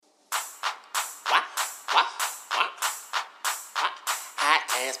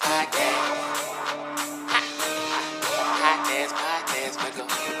ass podcast. Hot ass podcast, nigga.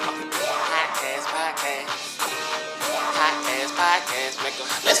 Hot ass podcast. Hot ass podcast, nigga.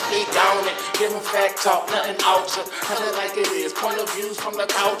 Let's be down it. Give them fact talk, nothing outer. Tell it like it is. Point of views from the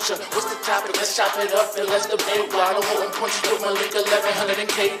culture. What's the topic? Let's chop it up and let's debate. Why the whole punch you with my link 1100 and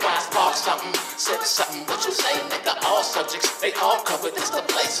KY. Spark something, said something. What you say, nigga? All subjects, they all covered. This the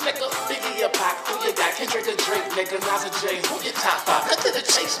place, nigga. Biggie or Pac, who you got? Kendrick or Drake, nigga. Nas or Jay, who you top five? Cut to the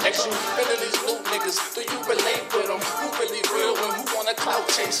chase, next you. Better these new niggas. Do you relate with them? Who really real and who wanna clout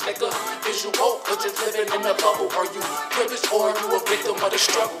chase, nigga? Is you woke or just living in a bubble? Are you privileged or are you a victim of the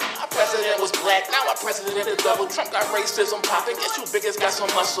struggle? Our president was black, now our president is double. Trump got racism popping, guess you biggest got some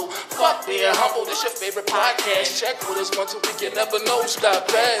muscle. Fuck being humble, this your favorite podcast. Check with us once a week, you never know, stop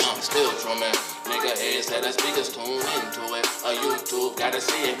that. I'm still drumming, nigga heads that the speakers tune into it. A YouTube, gotta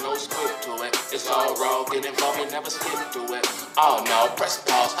see it, no script to it. It's all raw, get involved, you never skip to it. Oh no, press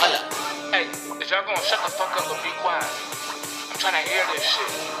pause, holla. Hey, is y'all gonna shut the fuck up or be quiet? I'm trying to hear this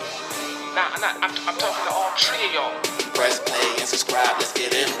shit. Nah, I'm talking to all three of y'all. Press play and subscribe, let's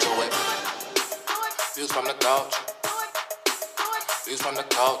get into it. Views from the culture. Views from the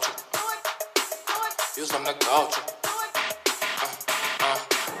culture. Views from the culture.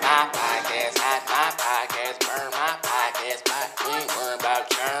 My podcast, hot my podcast, burn my podcast, we ain't worried about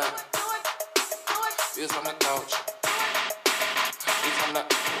churn. Views from the culture. Views from the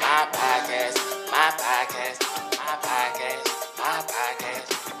my podcast, my podcast, my podcast, my podcast,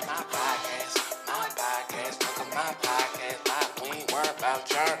 my podcast, my podcast, look at my podcast, we ain't worried about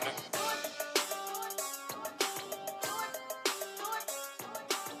churn.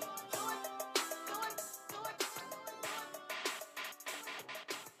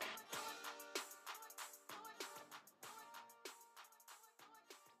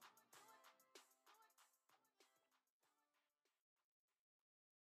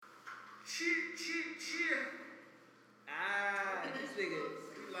 Cheer. This nigga.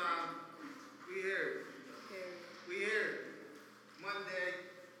 We live. We here. Monday.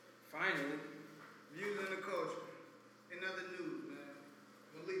 Finally. Views in the culture. In other news, man.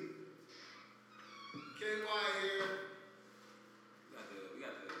 Malik. KY here.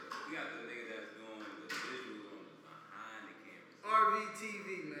 We got the nigga that's doing the visuals on behind the cameras. RVTV,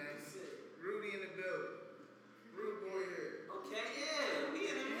 man. Rudy in the building. Rude boy here. Okay, yeah, we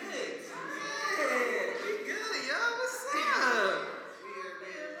in the mix. Yeah, we good, y'all. What's up? We here,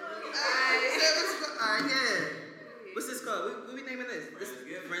 man. Alright, yeah. What's this called? What we naming this?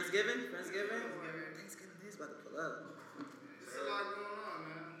 Friendsgiving. Thanksgiving is about to pull up. There's a lot going on,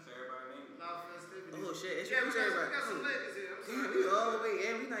 man. So everybody name A lot of festivities. Oh shit, Yeah, we introduce got everybody. some ladies here. I'm Damn, sorry. we all the way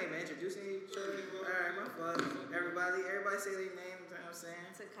in. We not even introducing each other. Alright, my fault. Everybody say their name, you know what I'm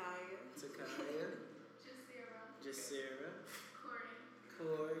saying? Takaya. Jasira.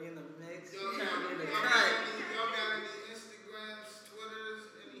 Corey in the mix. Y'all Trying to get in the got cut. any Instagrams, Twitters,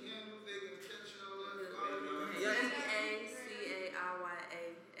 any handles they can catch y'all at? Follow you? Yeah. So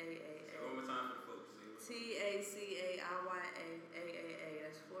one more time for the folks. TACAYYA.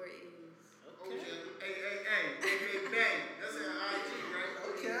 That's 4 E's. Okay. Hey, bang. That's an IG, right?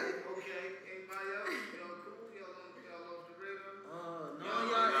 Okay. Anybody else? Y'all cool? Y'all off the radar? Oh, no, No,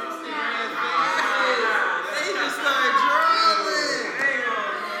 y'all no. Instagram famous. They just started drawing.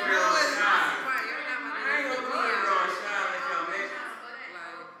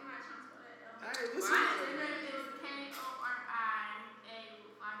 Alright, what's up?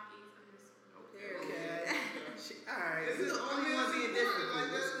 Alright, Is we it the only one being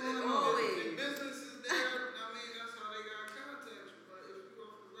different. What's going on? Always. The business is there. I mean, that's how they got contact you. But if you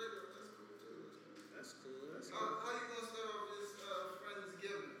off the radar, that's cool too. That's cool. How you gonna start off this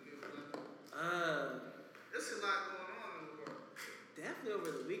Friendsgiving? There's a lot going on in the world. Definitely over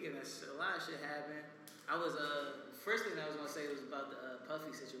the weekend, a lot of shit happened. I was first thing I was gonna say was about the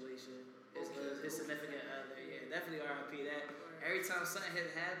Puffy situation. His significant other, yeah, definitely R.I.P. that. Every time something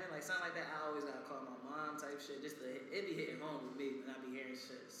happened, like something like that, I always gotta call my mom type shit. Just it be hitting home with me when I be hearing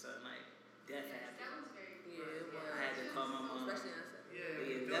shit. Something like death happened. Yeah, it was. I had to call my mom. Especially on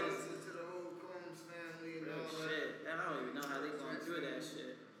Saturday. Yeah, that was condolences to the whole Combs family and real all that. shit. And I don't even know how they going through that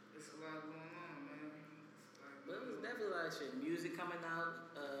shit. There's a lot going on, man. But it was definitely a lot of shit. Music coming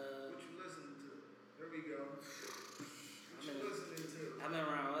out. What you listening to? There we go. What you listening to? I've been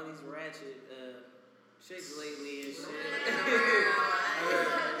around all these ratchet chicks lately and shit.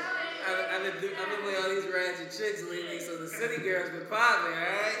 I've been with all these ratchet chicks lately, so the city girls been popping,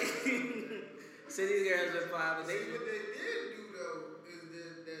 right? City girls been popping. See, what they did do though is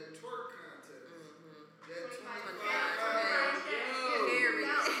that twerk contest. That 25. Period.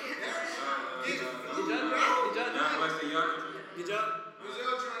 Did y'all do it? Western York. Did y'all? Was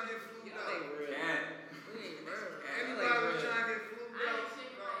y'all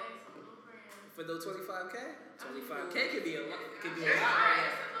 25K? 25K could be a lot. Could do a It's lot alright.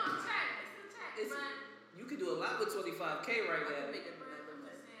 right It's a little check. It's a check. It's- But You could do a lot with 25K right I now. can make it I'm another just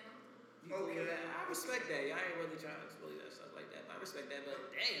way. saying. You cool with Okay. that? I respect that. Y'all ain't really trying to exploit that stuff like that. But I respect that. But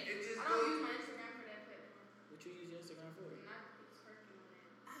damn, It just I don't use goes. my Instagram for that platform. what you use your Instagram for? I'm not twerking on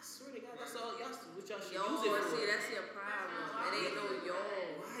it. I swear to God, that's all y'all. What y'all should Yo, use it for? see, that's your problem. It ain't no yo.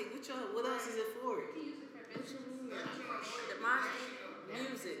 Why? What y'all? What else is it for? You can use it for What you business. mean? That My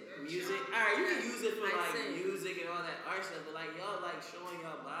music. Music. All right, you can use it for I like sing. music and all that art stuff. But like y'all like showing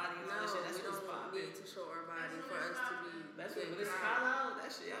y'all body and all No, that shit. That's we what's don't popping. need to show our body for us to be. That's what. good When it's crowd. hot out, that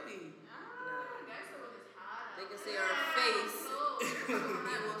shit. Y'all be. Guys, so when it's hot. They can see our face. So,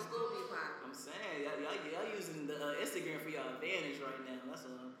 It will still be pop. I'm saying y'all using the Instagram for y'all advantage right now. That's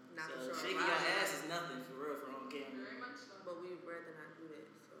all. Not So to show our shaking your body. ass is nothing for real for on camera. very much so. But we'd rather not do that.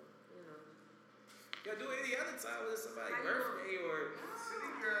 So, you know. Y'all do it any other time with somebody's How you birthday or.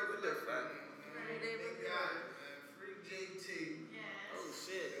 City girls What the fuck? They got free JT. Yes. Oh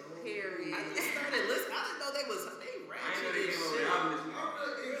shit. Period. I just started listening. I didn't know they was they I ain't ratchet know they as came over shit. the album this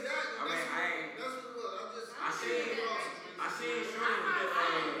week. Exactly. That's what it was. I just. I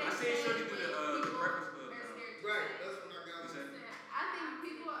seen Shorty do the Breakfast Club. Right. That's when I got You it. said? I think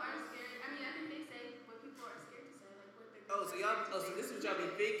people are scared. I mean, I think they say what people are scared to say, like what they're. Oh, so this is what y'all be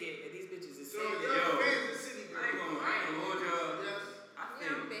thinking, and these bitches is So saying y'all that. fans of City I ain't girls. gonna hold y'all. Yes. I Yeah,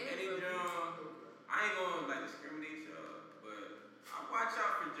 think I'm bad any for John, I ain't gonna like discriminate y'all, but I watch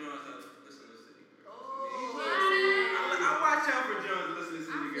out for Johns that listen to City Girls. I watch out for Johns that listen to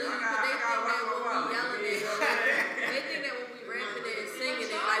City I feel Girls. you, I but they gotta think watch that my when we wallet. yelling it, they think that when we rapping it and singing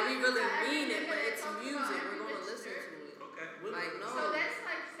it, like we really mean it, but it's music. We're gonna listen to it. Okay. Like, no. So that's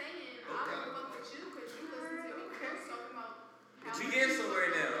like saying I don't fuck with you because you listen to me first talking about. But you getting somewhere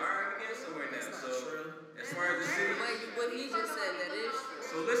now, alright? We getting somewhere now. That's So not true. as far as the city, What he just said, that is true.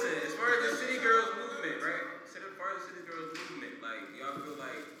 so listen, as far as the City Girls movement, right? As far as the City Girls movement, like y'all feel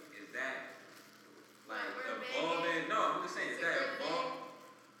like is that like evolving? No, I'm just saying, is that evolving?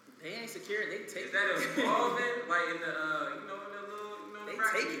 They ain't secure. They take. Is that evolving? Like in the in the little They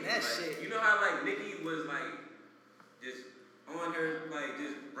bracket? taking that Like, shit. You know how like Nicki was like just on her like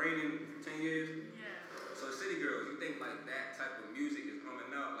just reigning for 10 years. Yeah. So City Girls, you think like that type of music is coming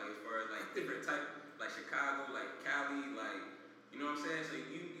out, like as far as like different type, like Chicago, like Cali, like you know what I'm saying? So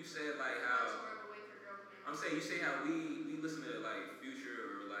you said like how I'm saying you say how we listen to like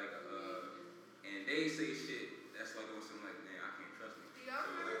Future or like and they say shit that's like on something like man I can't trust me. Do y'all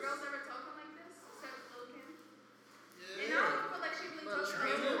remember girls ever talking like this? Except Lil Kim. Yeah. And I don't feel like she really But talked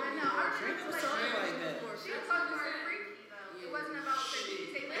Trina- I know. I Trina remember was like talking like that. she was talking more freaky though. It wasn't about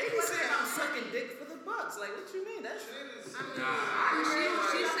Taylor. They be saying I'm sucking dick for the bucks. Like what you mean? That's. Shayna's-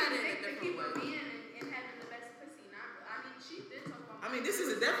 She said it in a The different people way. being and having the best pussy. Not. I mean, she did talk about. I mean, this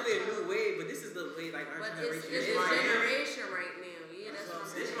is definitely a new wave, but this is the way like our But it's generation. this is. Miami. generation right now. Yeah, that's what I'm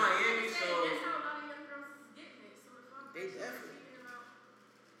It's saying. Miami, so That's how a lot of young girls is getting it. So the fuck. They definitely. Thinking about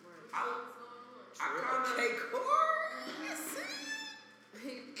Right. I what's going on. I kinda Okay, Corey.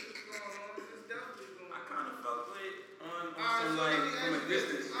 It's going on. It's definitely going I on. kind of fuck with it on Alright, some so like let me from a ask you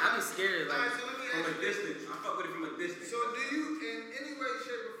distance. this. I be scared Alright, like. so let me From ask a you. distance, I fuck with it from a distance. So do you, in any way,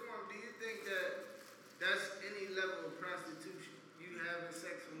 shape, or form, do you think that that's any level of prostitution? You having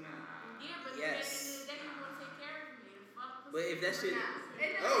sex with men? Yeah, but Yes. they didn't want to take care of me. The fuck. But if that shit.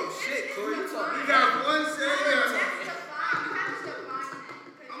 Oh, shit, Corey, you talking You got one say That's yeah. define. You have to define that.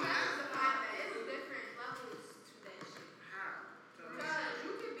 Because you have to define that. It's different levels to that shit. How? Tell me. Because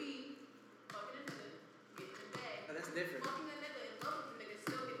you could be fucking a nigga, getting the bag. Oh, that's different. Fucking a nigga and love with the nigga,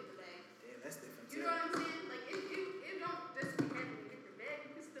 still getting the bag. Damn, that's different You too. know what I'm saying? Like, if don't just be happy to get the bag,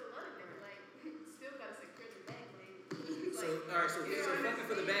 you can still love the nigga. Like, still gotta secure the bag, baby. So all right, so fucking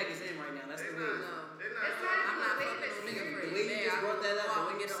for the bag is in right now. That's the They way. not. No. They're It's not. not I'm not the way fucking that no nigga serious. for The way you just brought that up, the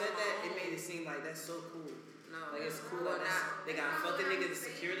way you Get it said on that, my it own. made it seem like that's so cool. No. Like it's cool. Well, Like that's, not. they got fucking nigga to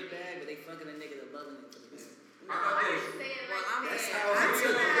secure the bag, but they fucking a nigga to loving it for the bag. How about this? Well, I'm That's saying. how I What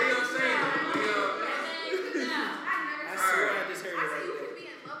took it. you saying? I swear I just heard it right You there. could be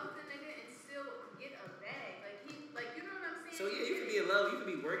in love with the nigga and still get a bag. Like you know what I'm saying? So yeah, you could be in love, you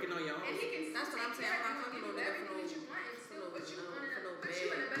could be working on your And own. he can That's what I'm take saying. care I'm of not you, fucking give no you nigga for everything no- that you want, and still put you in a for no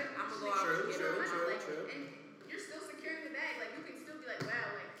better bag. I'ma position go out to and get get your it. money. Like, True. and you're still securing the bag. Like you can still be like, wow,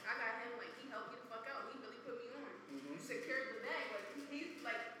 like I got him. Like he helped me the fuck out. He really put me on. Mhm. You secured the bag. Like he's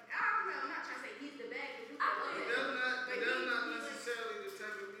like I don't know. I'm not trying to say he's the bag. But you can love But it. that's But not he- necessarily the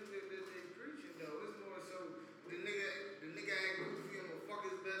type of music that they preaching though. It's more so the nigga ain't goofy and will fuck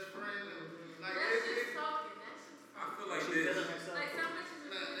his best friend and like That's it, just talking. That's just I feel like She this. feeling herself. like some bitches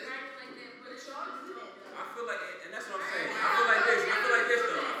just be bragging like that, but y'all do that though. I feel like, and that's what I'm saying. I feel like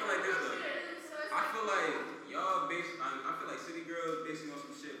basically on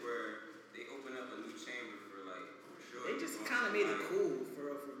some shit where they open up a new chamber for like for sure. They just kind of made it cool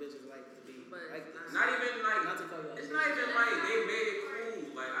for bitches like to be But like it's this. Not even like Not to call you out. it's not even like they made it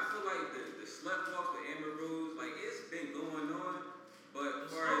cool. Like I feel like the slut walk with Amber Rose, like it's been going on, but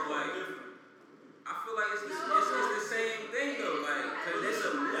as far as like I feel like it's the same thing though, like because it's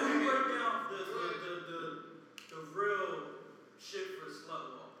a Let me movement. break down the real shit for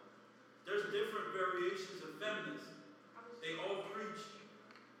slut walk. There's different variations of feminism. They all preach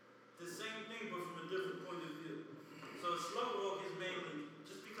the same thing, but from a different point of view. So slut walk is mainly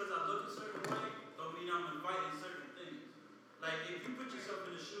just because I look a certain way, don't mean I'm inviting certain things. Like if you put yourself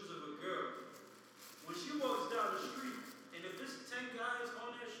in the shoes of a girl, when she walks down the street, and if there's 10 guys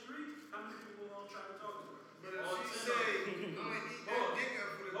on that street, how many people won't try to talk to her? But if All she 10 say, of them. I'm gonna eat that dick up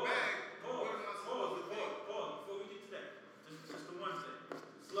for the bag, what am I supposed to think? Pause. Before we get to that, just the one thing.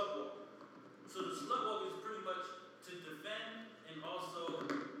 Slut walk. So the slut walk is pretty much to defend and also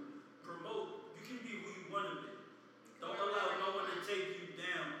promote. You can be who you want to be. Don't allow no one to take you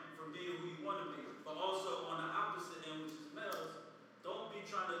down from being who you want to be. But also on the opposite end, which is males, don't be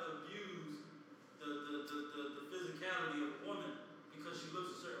trying to abuse the physicality of a woman because she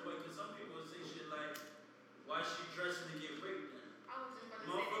looks a certain way. Because some people will say shit like, why is she dressing to get raped then? I was just about to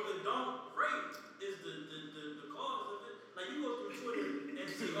say Motherfucker, don't rape is the cause of it. Like you go through Twitter and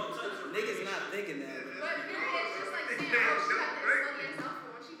see all types of Niggas not thinking that. But period, it's just like saying, oh, she got this slutty ass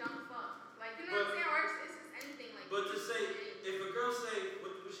outfit when she done fuck. Like, you know what I'm saying? Or it's just anything like But to say, if a girl say,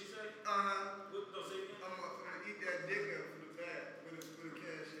 what she say? No, say it again. I'm gonna eat that dick up for the bag, with a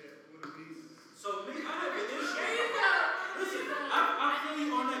cash app, with a piece. So me, I have an issue. There you go. Listen, I feel you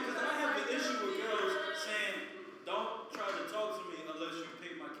on that because I have an issue with girls saying, don't try to talk to me unless you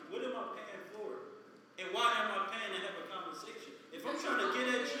pay my. What am I paying for? And why am I paying to have a conversation? If I'm trying to get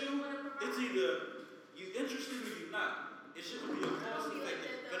at you, it's either you interested or you not. It shouldn't be a cost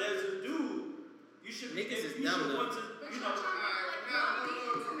effective. But as a dude, you should be. Niggas is You dumb should though. want to, But you you're know. trying to like not be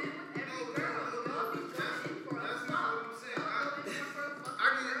intimate with every girl. Y'all be going in for a That's fuck. not what I'm saying. Y'all go in for a fuck.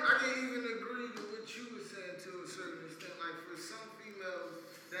 I can even agree to what you were saying to a certain extent. Like for some females,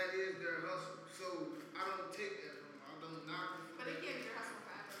 that is their hustle. So I don't take that from them. I don't knock it. But it can't be your hustle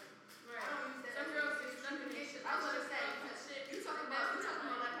forever. Right. I don't use that. Some as girls an just excuse. stuck in their shit. I was gonna say, That shit. you talking about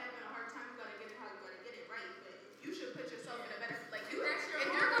like having a hard time. You gotta get it how you gotta get it right. But you should put yourself in a better like you. That's your If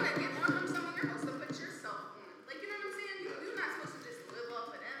you're gonna get on from someone, you're supposed to put yourself on. Like you know what I'm saying? You're not supposed to just live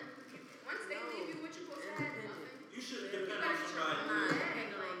off of them. Once they leave you, what you supposed to have? Nothing. You should You depend gotta on get your somebody. own Nah, bag,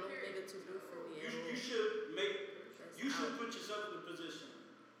 depending on like, no nigga to do for me. You should put yourself in a position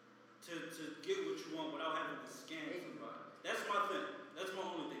to get what you want without having to scam somebody. That's my thing. That's my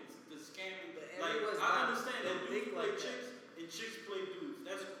only thing. The scamming. But Like everyone's I not understand that big dudes play like that. chicks and chicks play dudes.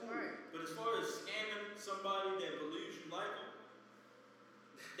 That's cool. Right. But as far as scamming somebody that believes you like them,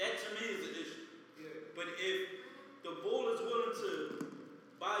 that to me is an issue. Yeah. But if the bull is willing to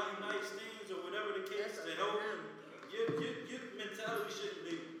buy you nice things or whatever the case to help, your mentality shouldn't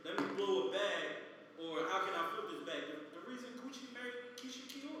be, let me blow a bag or how can I flip this bag? The reason Gucci married Keisha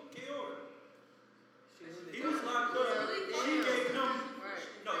Kaora, he was locked up. She gave him,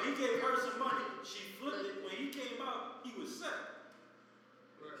 no, he gave her some money. She flipped it. When he came out, he was set.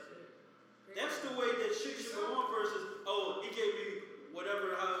 That's the way that shit should go on versus, oh, he gave me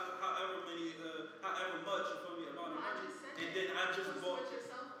whatever, however much for me amount of I money, just said and that. then I just You're bought. supposed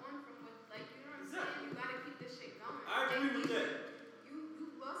to put yourself on from with, like, you know what I'm Exactly. saying? You gotta keep this shit going. I agree with that. You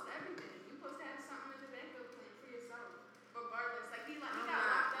lost everything. You supposed to have something in the backup plan for yourself, regardless. Like he got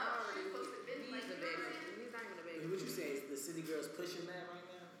locked up. She's supposed to be like, you know what I'm saying? He's not even a baby. What you say? Is the city girls pushing that right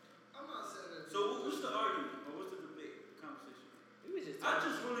now? I'm not saying that. So what's the argument or what's the debate, conversation? We was just I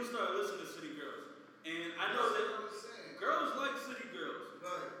talking. just really started listening to City Girls, and I know That's that what I'm saying. girls like City Girls.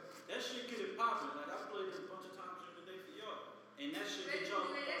 Right. That shit get it popping. Like I played it a bunch of times during the day for y'all, and that shit get y'all.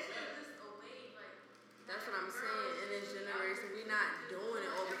 That's what I'm saying. In this generation, we not doing it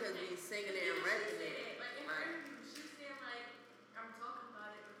all because we singing it and rapping it. Like,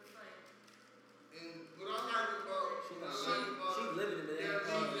 And what I like about, She living in it.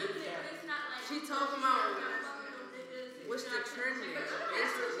 she talking about what's the trend here. But you don't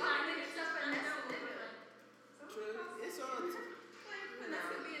have to lie, nigga. Just finesse a nigga. True. It's all. Like, finesse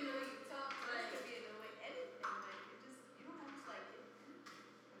could be in the way you talk. Finesse could be in the way anything. Like, it just, you don't have to like it.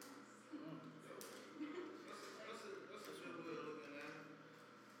 That's a good way of looking at it.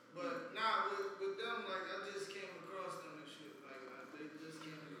 But nah, with them, like I just came across them and shit. Like they just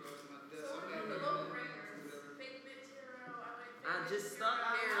came across my desk. I mean, whatever. I just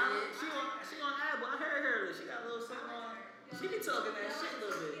started. She on Apple. I heard her. She got a little something on. She be talking that shit a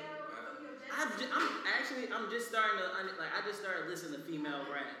little bit. I'm just starting to like. I just started listening to female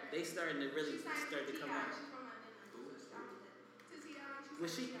rap. They starting to really start to come out.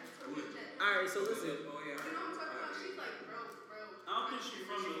 Was she? All right, so listen. Oh yeah. You know what I'm talking about? She's like broke. I don't think she's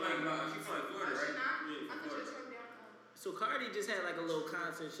from the She's from Florida, right? I thought she was from down. So Cardi just had like a little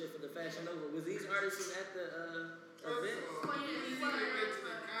concert shit for the Fashion Nova. Was these artists at the event?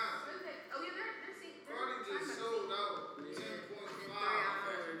 Cardi just sold out 10.5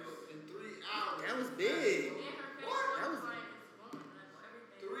 in 3 hours. That was big. That was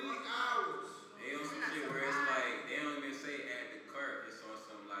 3 hours. They on some shit where it's like they don't even say add the cart. It's on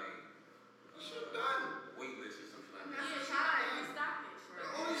some like Shit done. wait list or something like That's that. a shot. The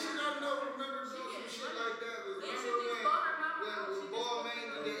only shit I know remember doing some shit like that was when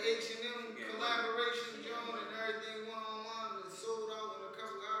Balmain did the H&M collaboration joint and everything went online and sold out in a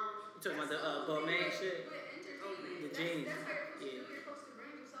couple hours. You talking about the Balmain shit? The jeans. That's how Yeah. you're supposed to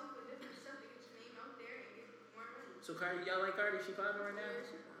brand yourself with different stuff to get your name out there and get more money. So Cardi, y'all like Cardi? She popping right now?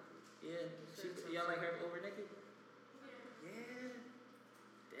 Yeah. Y'all like her over Nicki? Yeah.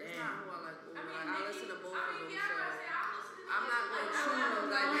 It's Damn. not who I like. Ooh, I mean, like, I listen to both of them, yeah, so I'm listening to I'm not this. gonna choose.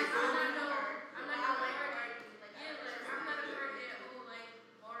 Like, they both. I'm not like her. I'm not a her that who like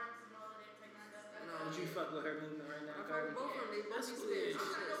Lawrence and all of that type of stuff. No. Would you fuck with her movement right now, I fuck Cardi? with both of them. They both That's be cool, spitting yeah.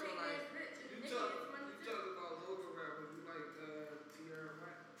 some shit. So like, You talk about local rappers. You like Tierra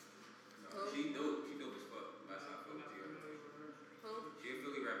Whack? No, she dope. She dope as fuck. That's how I feel with her. who? She a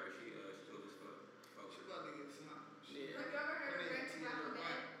Philly rapper. She dope as fuck. Fuck She her. about to get signed. Yeah. Have you ever heard of Rex Tierra Rocky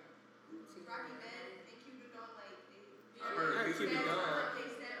Whack. Bed? Rocky Bed and Cuban Dog like they. I heard I heard Cuban Dog. They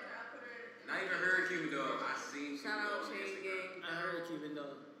said I put her. Not even heard Cuban Dog. I seen Shout Cuban out Dog on Chain Instagram. Gang. I heard Cuban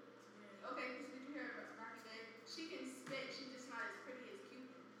Dog. Okay, so did you hear about Rocky Bed? She can spit. She's just not as pretty as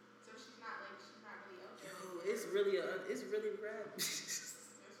Cuban, so she's not really out there. Yo, it's really rap.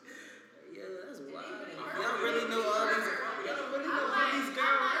 Yeah, that's wild. Y'all really know all these. Y'all really know all these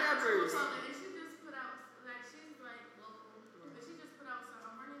girl rappers. And she just put out, like, she's like local, but she just put out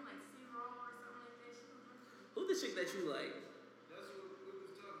some, her name like C-Roll or something like that. She was like, Who the chick that you like? That's what we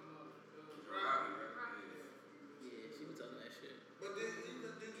was talking about. Rocky, Rocky. right? Yeah, she was talking that shit. But did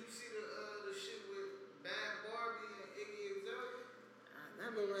you see the shit with Bad Barbie and Iggy Azalea?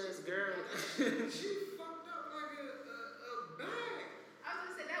 That little ass girl. She fucked up like a bag. I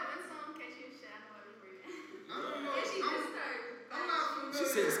was gonna say that one song, Catchy as Shit. I know every word. I don't know. And she just started. I'm not familiar. She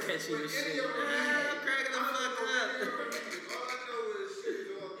says catchy with as shit. any of her Ah, I'm cracking the I don't fuck know up. any of her music. All I know is she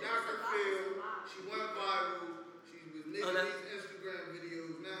was on Dr. Phil. She went viral. She was making these Instagram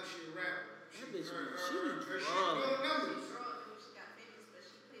videos. Now she a rapper. That bitch, her she shit raw. doing numbers. She got famous, but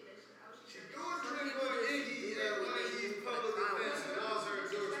she played that shit out. She threw a drink on Iggy at one of these public events and lost her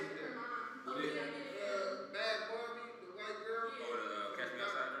endorsement there. Bad Barbie, the white girl. Oh, the Catch Me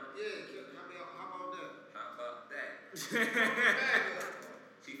Outside now? Yeah, how about that? How about that? Bag up.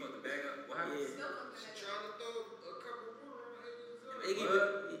 She fucked the bag up. What happened? Yeah. She trying to throw a couple of water on Iggy, Iggy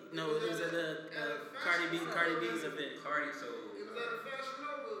Azalea. no, it was at the Cardi B's event. Cardi, so. It was at a Fashion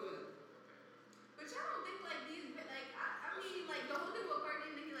Nova event. But y'all don't think like these, like I mean, like the whole thing with Cardi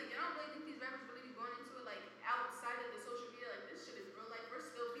and Nicki, like y'all don't really think these rappers really be going into it like outside of the social media, like this shit is real. Like we're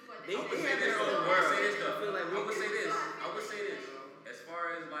still people at They I would say have this their though. own I would say world. this though. I feel like I would say this. I I would say this. As far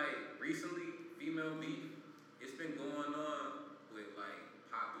as like recently, female beef, it's been going on with like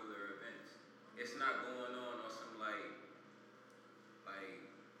popular events. It's not going on some like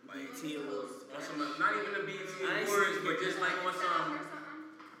BET Awards. on some not even the BET I ain't Awards, seen but just like on some. or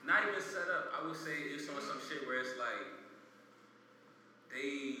something. Not even set up. I would say it's on some shit where it's like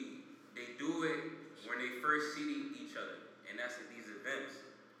they do it when they first see each other, and that's at these events.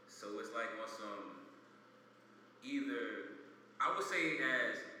 So it's like on some either I would say it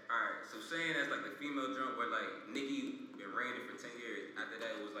as alright. So saying as like the female jump where like Nicki been reigning for 10 years. After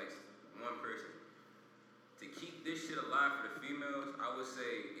that it was like one person. To keep this shit alive for the females, I would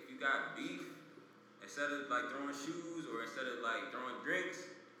say if you got beef, instead of like throwing shoes or instead of like throwing drinks,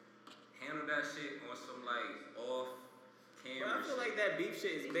 handle that shit on some like off But I camera feel shit. like that beef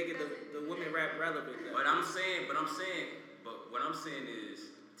shit is making the women rap relevant. Though. But what I'm saying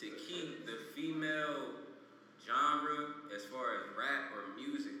is to keep the female genre as far as rap or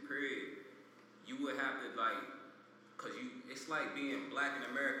music, period, you would have to like, cause it's like being black in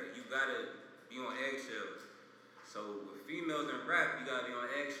America, you gotta be on eggshells. So with females in rap, you gotta be on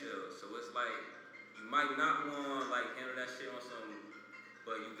eggshells. So it's like, you might not want like handle that shit on some,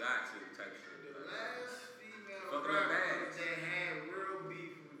 but you got to type shit. The last female Fucking up rapper bags. that had real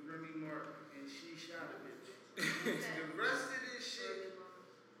beef was Remy Martin, and she shot a bitch. The rest of this shit.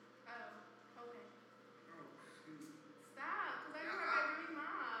 Oh, okay. Oh, excuse me. Stop, because I heard Remy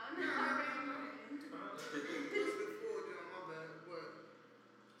Ma.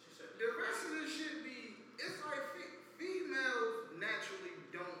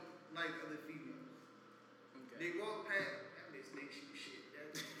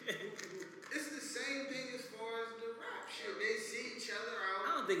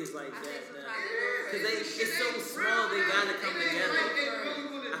 think it's like I that. think sometimes they do Because it's so small, they gotta come together.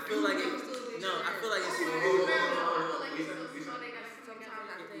 I feel like it's Sometimes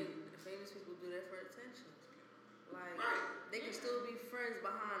I think famous people do that for attention. Like, they can still be friends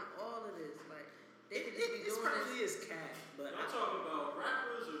behind all of this. Like, they could just be it's doing probably this. is cat, but Y'all talking about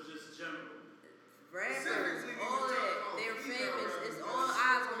rappers or just general? Rappers, all that, they're famous. It's all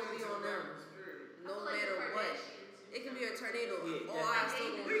eyes gonna be on them, no matter what. It can be a tornado. Yeah, All eyes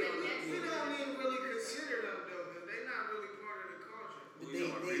still gonna be on them. We don't even really consider them though, because they're not really part of the culture.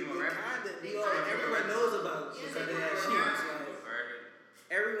 everyone knows about the Kardashians.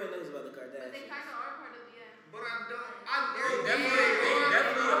 Everyone knows about the But they Kardashians. kind of are part of the But I don't. They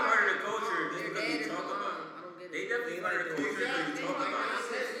definitely a part of the culture just because we talk about it. I don't get They it. definitely part of the culture because we talk about it.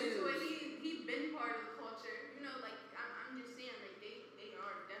 He's been part of the culture. You know, like I'm just saying, like they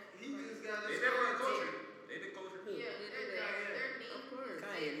are definitely. He just got They his definitely car culture. taken. They the culture. Yeah, they're named. Of course.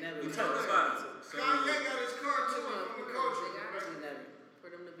 Kanye never. We talk about it. So Kanye got his car taken from the culture. He never. For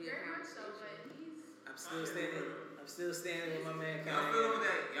them to be a Very much so, conversation. but he's. I'm still standing with my man y'all feel with Kanye.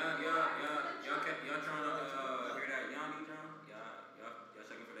 that? Y'all trying to hear that Yanni drum? Y'all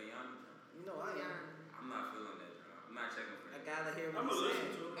checking for that Yanni drum? You know I am. I'm not feeling that drum. I'm not checking for I that. gotta hear I'm what gonna he's listen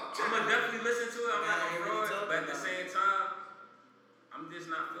saying. to it. I'm gonna definitely listen to it. I'm not Gotta hear gonna what throw he it, but at the talking same time, I'm just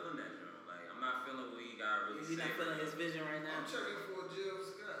not feeling that drum. Like I'm not feeling what he got really. You're not feeling his vision right now. I'm checking for Jill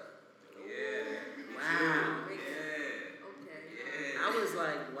Scott. Yeah. Wow. Yeah. Okay. Yeah. I was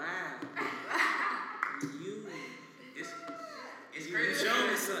like, wow. It's You crazy.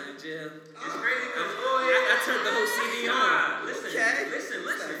 showing me something, Jill. It's crazy because I turned the whole CD on. Listen, Okay. listen.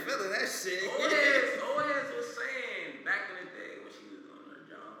 Start feeling that shit. Oaz was saying back in the day when she was on her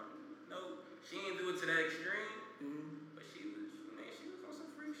job. No, she didn't do it to that extreme, but she was on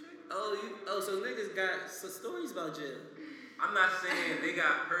some free shit. So niggas got some stories about Jill. I'm not saying they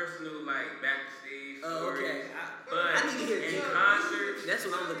got personal like backstage Oh, stories, okay. but I need to hear in Jill. concerts, That's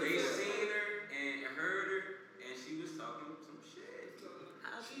what I'm looking they for. seen her and heard her, and she was talking some shit.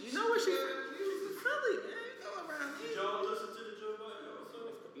 You know where she from? She was from Philly, man. You know around Did here. y'all listen to the Joe Budden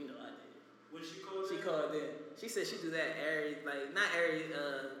episode? You know I did. When she called She in? called in. She said she do that every, like, not every She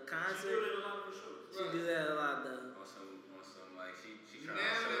do concert. it in a lot of her shows. She do that a lot though. On some like she trying to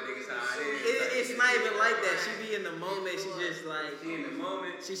show niggas how it is. It's not even like that. She be in the moment. She just like, She in the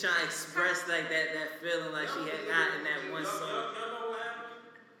moment. she trying to express like that feeling like she had got in that one Y'all song. know what happened?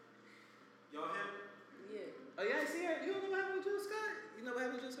 Y'all him? Yeah. Oh, yeah, I see her. You don't know what happened with Jill Scott? You know what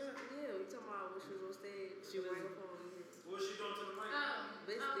happened with Jill Scott? Yeah, we talking about when she was on stage. She was- microphone. What was she doing to the mic?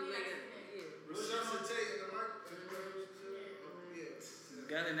 Basically, yeah, making, Resuscitating the mic.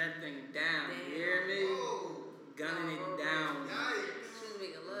 Gunning that thing down. You hear me? Oh, Gunning it down. yikes. She was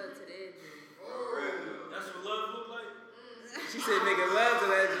making love to that dude. Oh. That's what love look like? She said making love to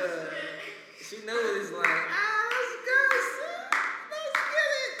that judge. She knows what it's like. Let's go, son. Let's get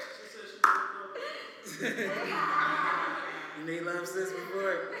it. She said she made love. You made love since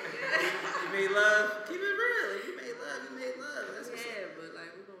before. You made love. Keep it real. You made love. You made love. That's what's up. Yeah, but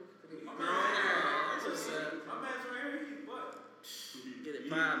like we're gonna put it. That's what's up. My man's right here, he what? Get it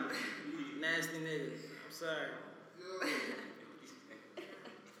poppin'. Nasty niggas. I'm sorry.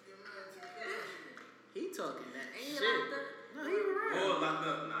 He talking that Ain't he shit. locked up? No, he was right. Oh, locked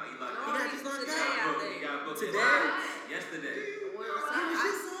up. Nah, he locked No, up. got he's just locked today, up. I think. He got booked Today? yesterday. Well, He was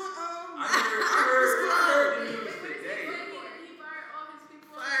just on I heard the news But today. he fired all his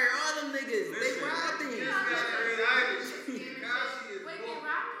people. fire all them niggas. They Listen. robbed him. This guy is Irish. Tekashi is Wait, booked. get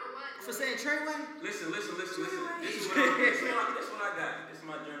robbed or what? For saying Treyway? Listen. This is what I got. This is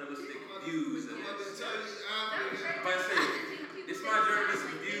my journalistic views of I'm about to this. tell you, I'm If I say, this is my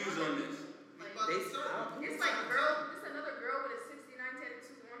journalistic views on this. It's like it's another girl with a 69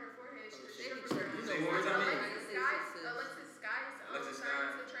 tattoo on her forehead. She's a stripper girl. Say one more time. Alexis Skies. Alexis signed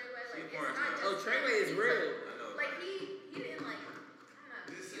Skies. to Treyway. She Like, a porn it's not star. just Oh, Treyway is real. I know. Like he didn't like. I don't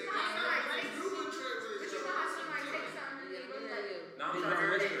know. This You ain't know how somebody nothing to takes, do with Treyway. but you know how somebody takes something and they really like. Now I'm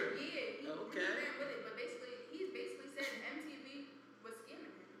trying to hear it. Yeah, Okay. he ran with it, but he's basically said MTV was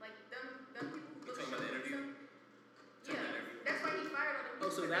scamming him. Like them people who You talking about the interview? Yeah, that's why he fired all the people. Oh,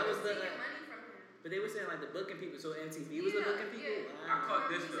 so because that they was were the- taking money from him. But they were saying like the booking people. So MTV was the Yeah, booking people? yeah. I Wow. caught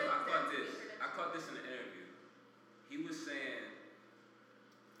this though. I caught this in the interview. He was saying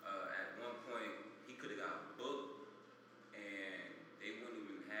at one point he could have got booked and they wouldn't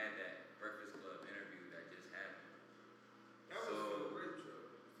even had that Breakfast Club interview that just happened. That was for the rape trial.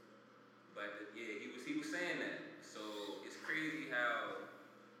 But yeah, he was saying that. So it's crazy how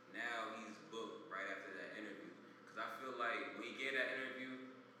now he's booked right after that interview. Cause I feel like when he gave that interview,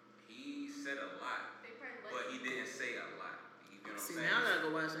 he said a lot, They probably let but him. he didn't say a lot. You know what I'm See, saying? now I gotta go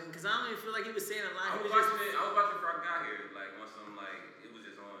go watch it because I don't even feel like he was saying a lot. I was watching before I got here, like on some like it was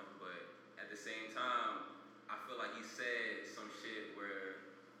just on, but at the same time, I feel like he said some shit where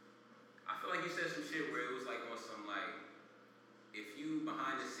it was like on some like if you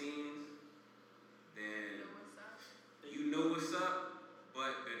behind the scenes, then you know what's up,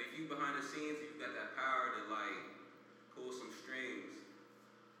 but if you behind the scenes, you got that power to like pull some strings.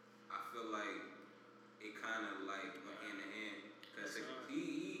 I feel like it kind of like went hand in hand because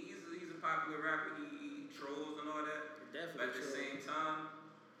he's a popular rapper. He trolls and all that. Definitely. But at the same time,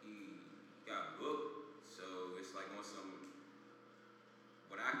 he got booked, so it's like on some.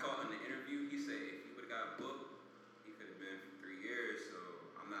 What I caught in the interview, he said if he would have got booked, he could have been for 3 years. So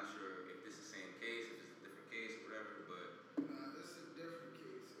I'm not sure if this is the same case, if it's a different case, or whatever. But nah, this is a different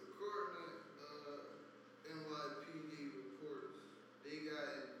case. According to NYPD reports, they got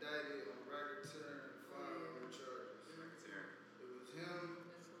indicted on racketeering and firearm charges. It was him,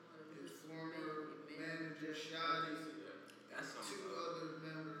 his former manager Shotty, two other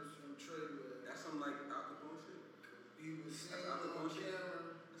members from Treyway. That's some like Al Capone shit. He was seen That's Al on Capone shit.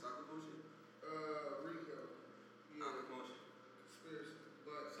 camera. That's Al Capone shit. Rico. Yeah. Al Capone shit. Conspiracy.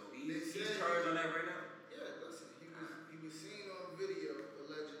 But So they he's said charged on that right now. Yeah, listen, he was seen on video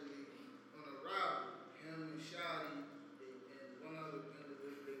allegedly on a robbery. Him and Shotty and one other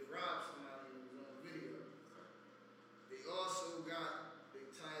individual, they robbed somebody who was on video. They also they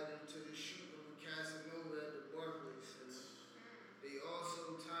tied them to the shooting with Casanova at the Barclays Center. They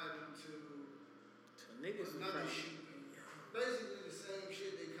also tied them to niggas another shooting. Basically the same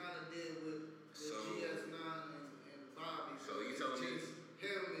shit they kind of did with the GS9 and Bobby. So you telling me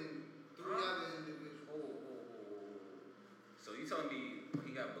him and 3 other individuals. So you telling me when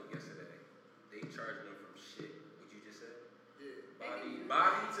he got booked yesterday, they charged him from shit? What you just said? Yeah.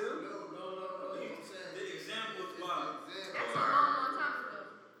 Bobby too? No. I'm saying The example is Bob. That's a long time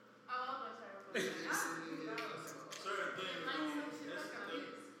ago. Oh, I was gonna Certain things, Like,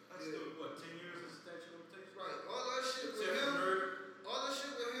 that's still what 10 years of statute of limitations. right. All that shit with Except for him. murder. All that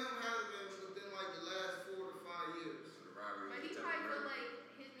shit with him has been within like the last 4 to 5 years. The robbery. But he attempted probably feel murder. like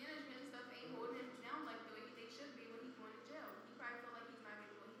his management and stuff ain't holding him down like the way they should be when he's going to jail. He probably feel like he's not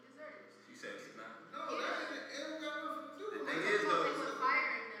getting what he deserves. You said he's not. No, that ain't got nothing to do with thing it. is, though- Like with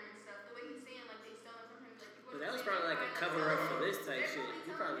firing them and stuff, the way he's saying like they stealing from him, like But that was probably like a cover up for this type shit. They're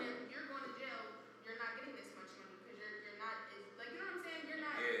He probably probably. telling him you're going to jail. You're not getting this much money because you're not as like you know what I'm saying. You're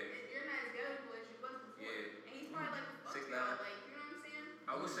not as valuable as you was before. Yeah. And he's probably like fuck 6'9". y'all, like you know what I'm saying.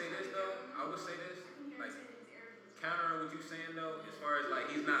 I would say this though. I would say this. I can hear Like him saying he's arrogant. countering what you saying though, as far as like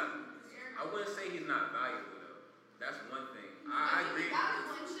he's not. I wouldn't say he's not valuable though. That's one thing. I agree.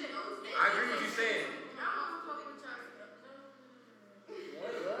 I agree with you saying.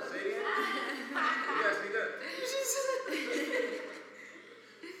 Say it again. Yeah, speak up.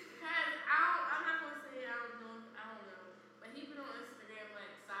 I'm not gonna say I don't know, but he been on Instagram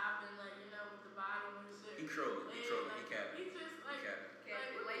like sobbing, like with the bottle and shit. He trolling. He capping. He just like, capping.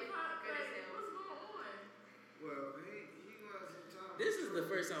 what's going on? Well, he went some time. This is the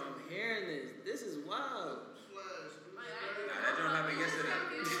first time I'm hearing this. This is wild. Flash. Nah, that don't happen yesterday.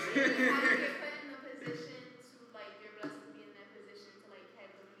 How you get put in the position to like you're blessed to be in that position to like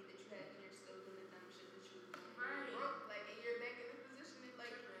have the money that you have and you're still doing the dumb shit that you were doing. Right. You're broke, like and you're back in the position and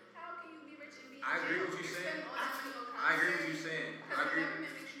like how can you be rich and be in I agree jail? with you You saying. spend all that money on I agree with you concerts, saying. because I the agree.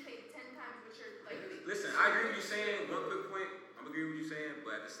 government makes you pay 10 times what you're like. Listen, I agree with you saying. One quick point. I'm agreeing with you saying,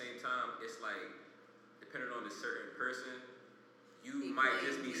 but at the same time, it's like depending on the certain person, you might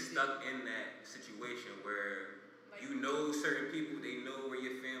just be stuck in that situation where you know certain people, they know where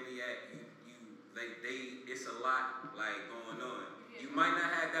your family at. It's a lot like going on. You might not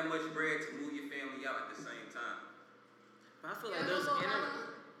have that much bread to move your family out at the same time. But I feel like those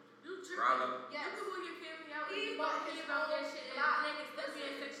interviews. You tripping. Problem. You can move your family out and He you bought don't his care about that own shit and lot. they can still be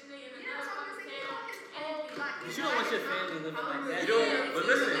in Section 8 in Yeah, another that's what I'm fucking saying. He town. bought his own lot. But you don't want your family living like that. You don't. But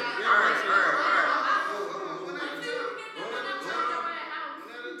listen. All right.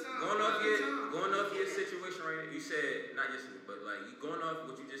 Going off your situation right now, you said not just, but like you going off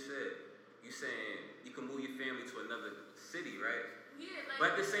what you just said. You saying you can move your family to another city, right? Yeah, like, But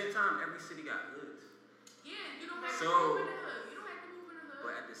at the same time, every city got hoods. yeah, you don't have So- to move in the hood. You don't have to move in the hood.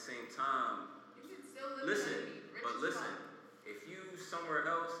 But at the same time, You can still live listen. and be rich But as listen, fuck. if you somewhere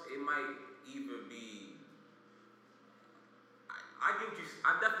else, it might either be.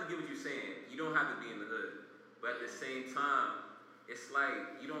 I definitely get what you're saying. You don't have to be in the hood, but at the same time, it's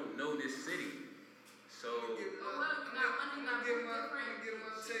like you don't know this city, so. well, you got money, you got give different. my take on I get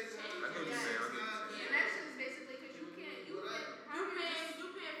what you're saying. I get what you're saying. And that's just basically because you can't You pay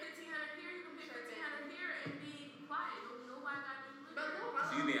 $1,500 here, you can pay $1,500 here and be quiet. Nobody got to live. But no,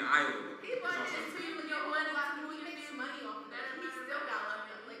 Iowa. He wanted to see you get money. He makes money off of that. He still got love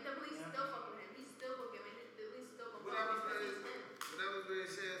him. Like the police still fuck with him. He's still booking him. The police still gonna fuck with him. But that was very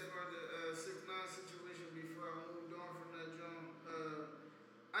sad as far as the 6ix9ine situation before I moved on from that joint.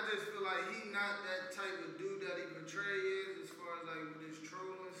 I just feel like he not that type of dude that he portray is as far as like with his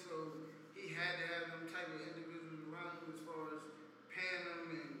trolling. So he had to have them type of individuals around him as far as paying them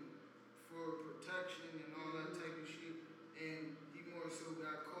and for protection and all that type of shit. And he more so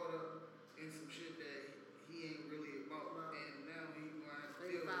got caught up in some shit that he ain't really about. And now he gonna have to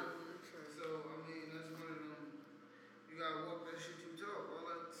deal with it. So I mean that's one of them. You gotta walk that shit you talk. All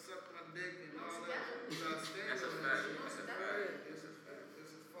that suck my dick and all that. You gotta stand That's a on that fact. shit. That's a fact. It's a fact.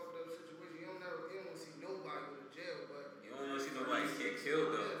 It's a fucked up situation. You don't see nobody go to jail, but You don't want to see nobody get killed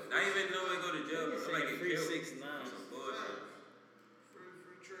though. Not even nobody go to jail, but somebody get Free killed. 6ix9ine. Some bullshit.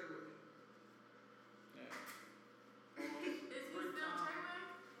 free trailer. Is he still Treyway?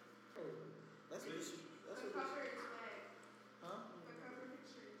 That's what you. That's The what cover is whack. Huh? The cover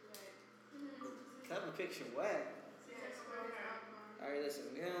picture is whack. Cover picture whack. All right, listen.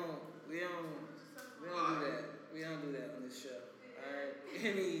 We don't do that. We don't do that on this show. All right.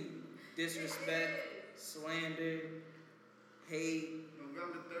 Any disrespect, slander, hate.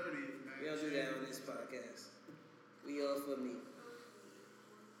 November 30th, man. We don't do that on this podcast. We all for me.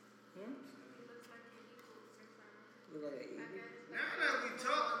 Look like an eagle. Now that we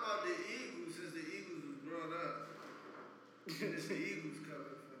talking about the Eagles, since the Eagles was brought up, and it's the Eagles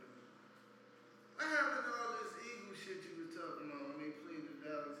cover for them. What happened to all this Eagles shit you was talking about when they played the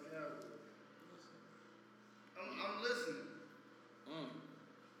Dallas Cowboys? I'm listening.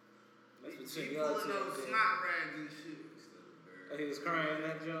 That's what He y'all pulling those two. snot rags and shit. Oh, he was crying in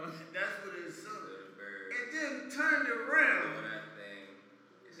that joint. That's what it said. Little bird. And then turned Doing around that thing.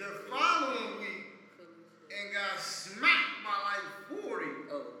 the following week and got smacked by like 40.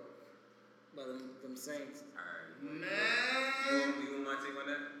 Oh, by them Saints. Alright. Man, You want my take on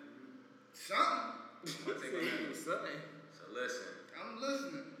that? something. My take on that? Something. So listen. I'm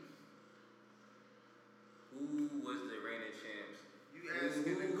listening. Who was the reigning champs? You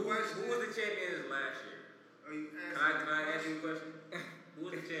asking the question. Who was the champions last year? Are you Can asking? I ask you a question? Who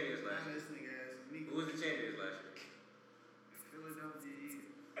was the champions last year? This nigga asking me. Who was the champions last year? Philadelphia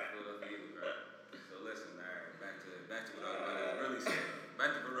Eagles. Philadelphia Eagles, right? So listen, alright, back to what I was about to really say.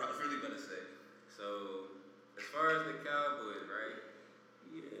 Back to what I was really about to say. So as far as the Cowboys, right?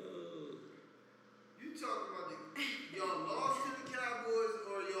 Yo. You talking about y'all lost to the Cowboys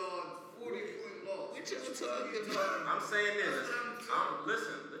or y'all 40-point loss? What y'all What talking you about? I'm saying this. That's what I'm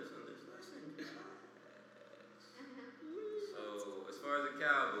Listen. So as far as the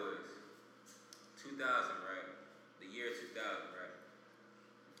Cowboys, 2000, right? The year 2000, right?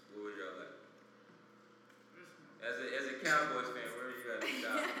 What would y'all like? As a Cowboys fan, where were you at in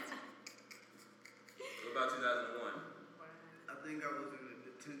 2000? What about 2001? I think I was in the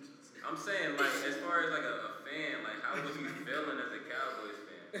detention center. I'm saying, like, as far as like a fan, like, how was you feeling as a Cowboys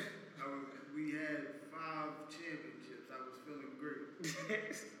fan? We had 5 championships. I was feeling great.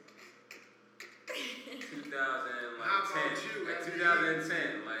 2010. How about you? Like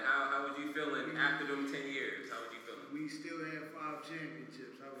 2010. Like, how was you feeling after them 10 years? How was you feeling? We still had 5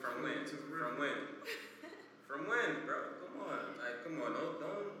 championships. I was From when? feeling terrific. From when? From when, bro? Come on. Like, come on. Don't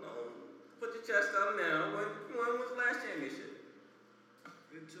put your chest up now. When was the last championship?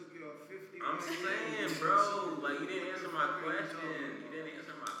 It took y'all 50 I'm saying, bro, like, you didn't answer my question. You didn't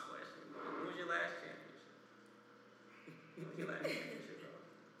answer my question. When was your last championship? When was your last championship, bro?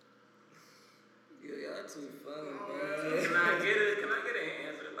 Yo, y'all too funny, Oh, man. Can I get an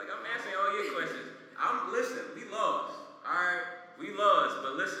answer? Like, I'm answering all your questions. Listen, we lost. Alright? We lost,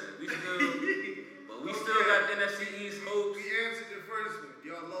 but listen, we still got the NFC East hopes. We answered the first one.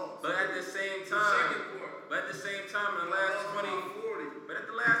 Y'all lost. But at the same The second time, part. in the last 20, 40. but at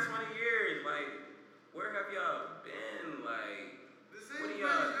the last 20 years, like, where have y'all been? Like, The same what are place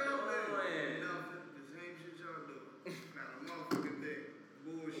y'all been. doing? Nothing. The same shit y'all do. Not a motherfucking thing.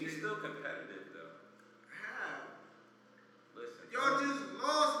 Bullshit. We still competitive, though. How? Listen. Y'all just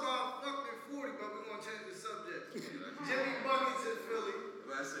lost by fucking 40, but we're gonna change the subject. Jimmy Buckets in Philly.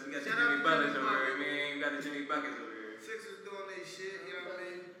 Well, I said, we got the Shout out Jimmy to Buckets Jimmy over here, Buckets. man. We got the Jimmy Buckets over here. Sixers doing their shit, you know what I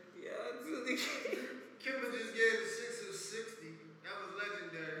mean? Y'all too. Kimber just gave the Sixers 60. That was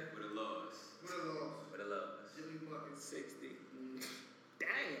legendary. With a loss. With a loss. With a loss. Jimmy Buckets. 60.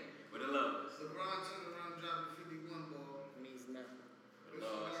 Damn. With a loss. LeBron turned around dropping 51 ball. Means nothing. With a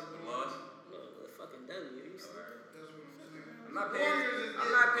loss. With a loss. No, a fucking W. You see? Alright. That's what I'm saying. I'm not paying. Warriors is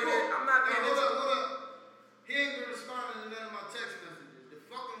I'm not getting paying. cooked. I'm not Hey, paying. hold up. He ain't been responding to none of my text messages. The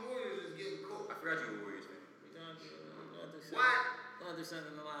fucking Warriors is getting cooked. I forgot you were Warriors fan. We gonna do something. What? Gonna do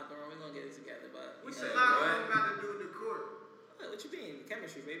something in the locker You A said lot of what? them got to do with the court. What you mean?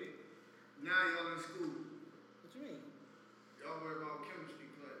 Chemistry, baby. Now y'all in school. What you mean? Y'all worry about chemistry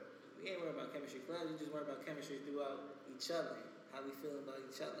class. We ain't worried about chemistry club. We just worry about chemistry throughout each other. How we feel about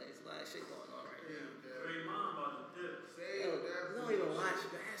each other. There's a lot of shit going on right now. Great mom about to dip. Say Yo, that. you don't even watch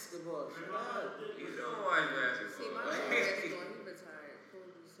basketball. Shut up. You don't watch basketball. See, my right? basketball, he retired.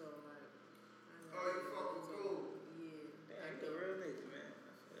 Kobe, so like. I Oh, you fuck with Kobe? Yeah. Damn, you a real nigga, man.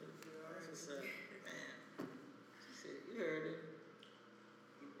 That's what's up. Man. She said, you heard it.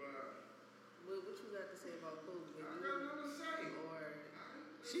 What you got to say about Kobe? I got nothing to say. Or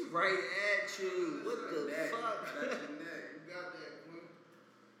She right at you. What the fuck? That's your neck. You got that, Queen.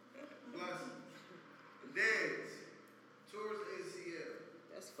 Blessing. Dance. Towards ACL.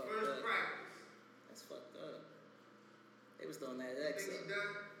 That's fucked First up. practice. That's fucked up. They was throwing that You X think up. he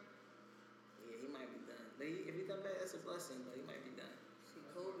done? Yeah, he might be done. But if he come back, that's a blessing. But he might be done. see,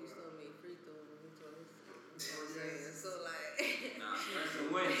 Kobe still made free throws when he tore his. You know what I'm Oh, saying? yes. So like. Nah, Carson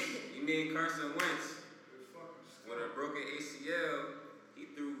Wentz. You need Carson Wentz. It's fucking With a broken ACL, he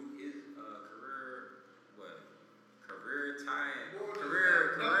threw his career tying,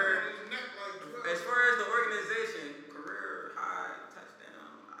 career. As far as the organization, career high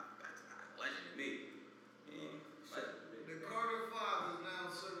touchdown, that's not a legend to me. Yeah, legend to me. The Carter 5 is now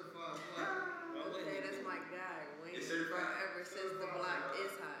certified black. Okay, that's my guy. Wayne It's certified? forever since the block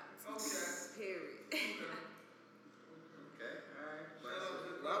is hot. Okay. Period. Okay, alright. Shout out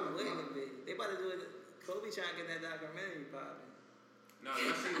to Why wouldn't it be? They about to do it. Kobe trying to get that documentary popping. No, on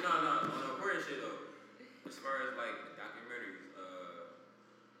the important shit though. As far as like the documentaries,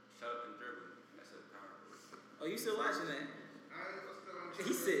 Shut Up and Dribble, that's a powerful. Oh, you still watching that? I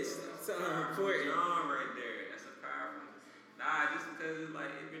He said something important. John right there, that's a powerful. Nah, just because it's like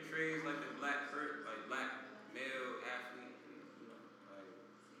it portrays like the black male athlete, you know,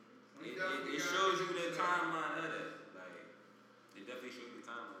 like it shows you the timeline of that. Like it definitely shows you the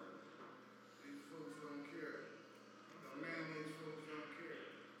timeline of that. These folks don't care. The man-made folks don't care.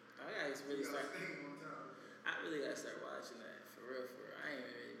 I gotta really You start. gotta stay on top. I really gotta start watching that for real. I ain't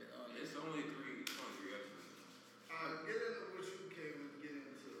really been on It's this. only three episodes. Get into what you came to get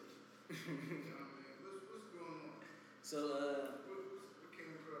into. You know what I mean? What's going on? So What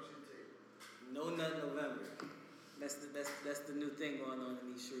came across your table? No Nut November. That's the new thing going on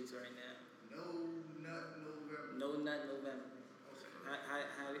in these streets right now. No Nut November. No Nut November. How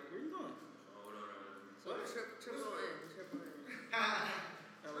where you going? Hold on. So triple N.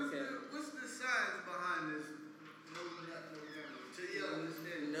 Okay. What's the science behind this No Nut November? To your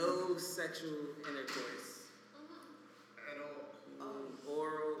understanding. No sexual intercourse. At all.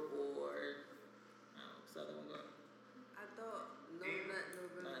 Oral or what's the other one go? I thought no nut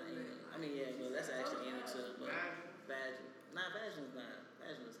November. I mean, yeah, well, that's actually anal too, but vaginal. Nah, vaginal's not.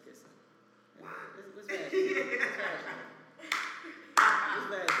 Vaginal's kissing. What's vaginal? What's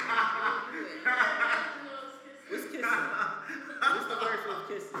vaginal? What's kissing? What's the word for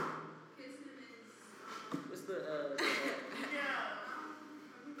kissing? What's the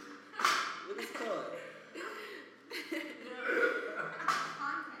what is it called?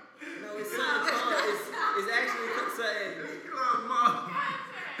 No, it's something called. It's actually something.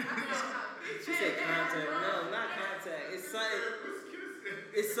 She said contact. No, not contact. It's something.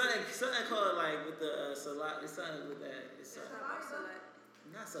 It's something called like with the saliva. It's something with that. It's something.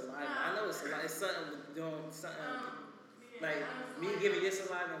 Not saliva. I know it's saliva. It's something with doing something like me giving you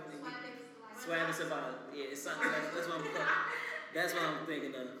saliva and swabbing saliva. Yeah, it's something. That's what I'm. That's what I'm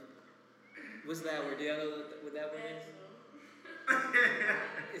thinking of. What's that word? Do y'all know what that word is?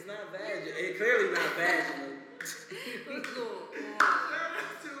 It's not vaginal. It's clearly not vaginal. What's going on?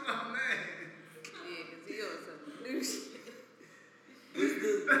 That's to my man. Yeah, because he on some new shit.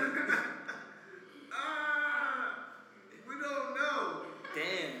 We don't know.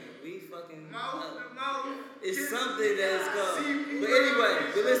 Damn, we fucking. Mouth to mouth. It's something that's called. But anyway,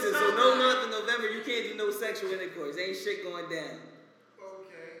 but listen, so no month in November, you can't do no sexual intercourse. Ain't shit going down.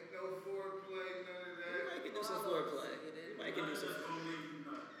 Okay, no foreplay, none of You that. might can do some foreplay. You might can do some.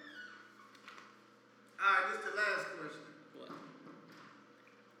 Alright, this is the last question. What?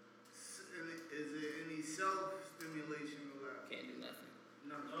 Is there any self-stimulation allowed? Can't do nothing.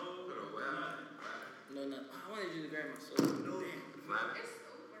 No. No, no. I wanted you to grab my soul. No. Damn. It's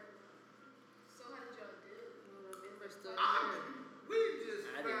over. So how did y'all do? November still We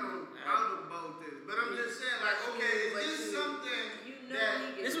just I found didn't- out about this, but I'm just saying, like, okay, is this something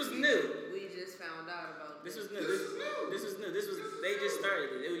that This was new. We just found out about This was new. This is new. This was new. This was. They just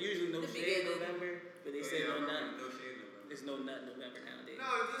started it. It was usually no The shade beginning. November, but they said no nut. No shade November. It's no nut November nowadays. No,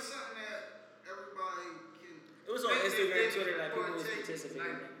 is this something that everybody can? It was on think Instagram, they Twitter, can like people was partake in?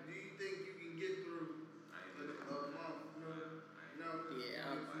 participating. Like, do you think you can get through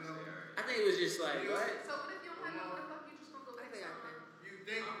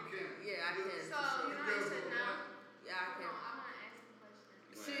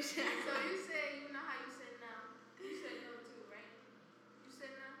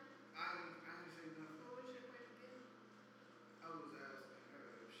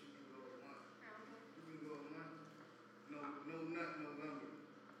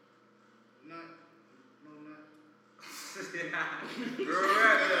Real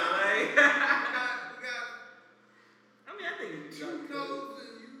rap though, like. We got I mean, I think two no's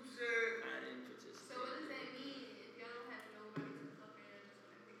and you said. I didn't participate. So what does that mean if y'all don't have nobody to fuck and y'all just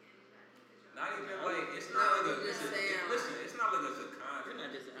wanna pick anybody? Not even like it's not like a listen. It's not like it's a We're contract.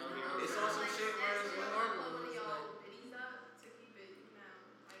 not just out here. It's on some shit where it's like like. one of y'all biddies up to keep it,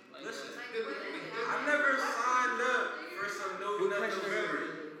 like Listen, like what is it? I never signed up for some no Good nut question.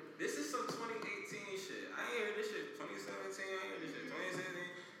 November. This is some 2018 shit. I ain't hear this shit 2017. I ain't hear this shit 2017.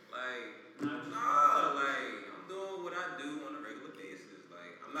 Like, nah, like I'm doing what I do on a regular basis.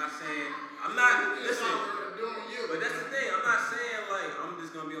 Like, I'm not saying listen. But that's the thing. I'm not saying like I'm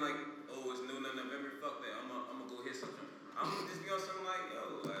just gonna be like, oh, it's no nut November. Fuck that. I'm gonna go hit something. I'm gonna just be on something like,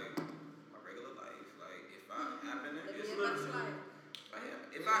 yo, like my regular life. Like, if I happen to get something.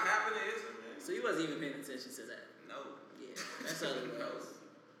 If I happen to hit something. So you wasn't even paying attention to that? No. Yeah, that's all it was.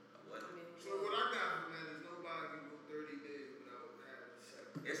 What? So what I got from that is nobody can go 30 days without having sex.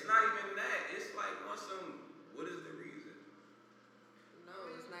 It's not even that. It's like on some. What is the reason? No,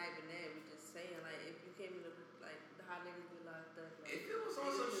 it's not even that. We just saying like if you came in the like how niggas be locked up. Like, If it was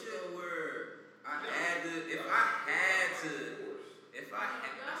on some shit where I had to, if I had to, if I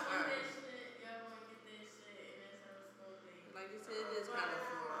had. Y'all want that shit, y'all want to get that shit, and that's how it's gonna be. like you said, it's kind of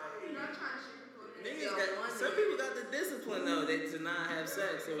You're not trying to sugarcoat it. Niggas got, some people got the discipline though to not have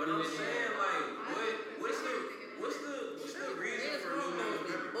sex. Or But do I'm it. saying like, what's the reason for no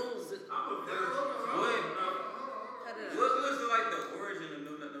November? What was the like the origin of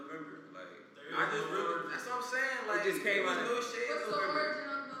No Nut November? Like, I just really, that's what I'm saying. Like, It just came out. No shade What's the November. origin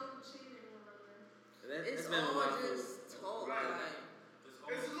of no cheating November? It's That's been a all while. just talk, like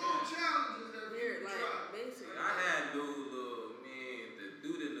It's a little challenges that weird, people like try. basically. I had no little man to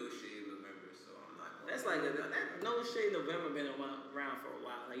do the No Shade November, so I'm not. That's like that No Shade November been around for a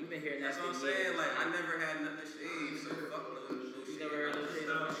while. Like you've been hearing that. That's what I'm for years. saying. Like, I never had nothing to shade, so fuck no You shade. never heard No Shade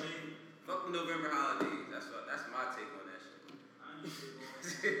November? Fuck the November holidays. That's my take on that shit.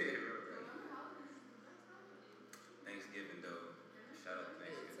 Thanksgiving though. Shout out to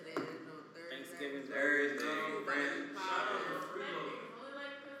Thanksgiving. Today is on Thursday. Thanksgiving Thursday, friends.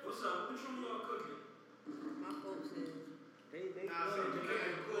 What's up? Which one y'all cooking? My folks is They Nah, so you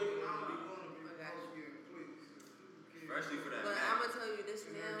can't cook, and I don't be going to be I got supposed to get plates. Especially for that but mac. I'm gonna tell you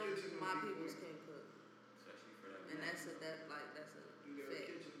this In now, their kitchen, my we peoples cook. can cook. Especially for that And mac. that's a In their fact.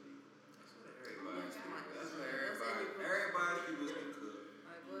 kitchen. That's what everybody. That's my- That's what that's everybody. everybody. Everybody's people can cook.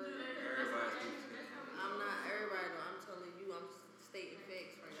 Like what? Everybody's people can cook. I'm not everybody though, I'm telling you, I'm stating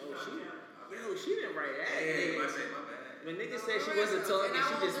facts right Oh, now. she didn't write that. Hey, nigga. I say my bad. When niggas said she wasn't talking,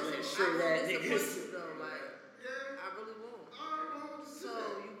 she just went straight at niggas. Though, like, Yeah. I really won't. I don't know what to So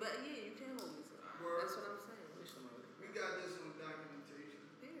say. you bet, yeah, you can hold me to that. Word. That's what I'm saying. We got this on documentation.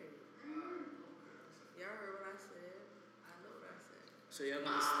 Period. Okay. Y'all heard what I said. I know what I said. So y'all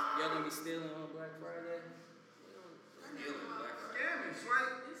gonna be stealing on Black Friday? We don't. Stealing Black Friday. Scamming,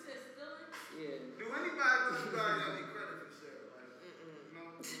 right? You said stealing? Yeah. Do anybody got any credit for sale? Like, Mm-mm.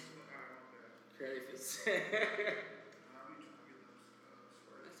 no, alright, okay. Credit for Nah, we trying to get them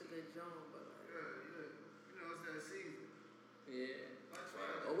sweaters. That's a good job, but like, Yeah, yeah. You know, it's that season. Yeah. Black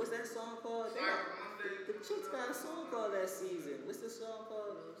Friday. Oh, what's that song called? Cyber Monday. The chicks got a song called that season. What's the song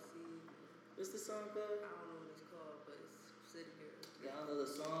called? no see. What's the song I called? don't know what it's called, but it's City Girl. Y'all know the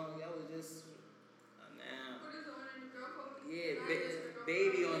song. Y'all was just now. What is the one in the girl code? Yeah, Not just the girl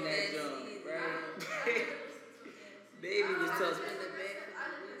baby code. on that Yeah, jump, season. right? Baby was I talking. just in the back. I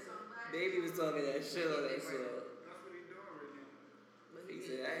didn't hear song, but I Baby was talking that shit on that song. That's what he doing right now. But He he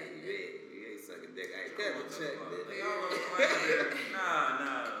said, did you ain't sucking dick. I ain't got to check that. Y'all wanna talk about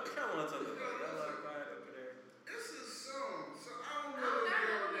Nah. What y'all wanna talk about? Y'all like quiet over there. This is a song. So I don't I know don't this know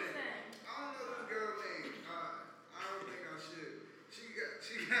girl what name. to say. I don't know this girl name. I don't think I should. She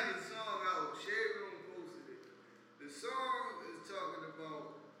got a song out. Shade Room posted it. The song is talking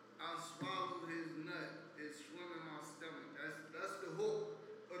about I swallowed his nut. It's swimming my stomach. That's the hook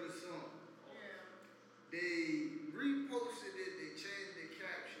of the song. Yeah. They reposted it. They changed the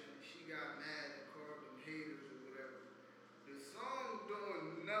caption. She got mad and called them haters or whatever. The song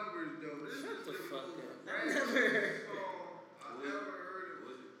doing numbers though. This Shut is the fuck most up. random Never heard song I've ever heard of.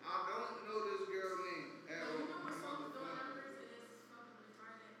 Was it? I don't know this girl name at But all. you know what I'm song on is the doing phone. numbers and it's fucking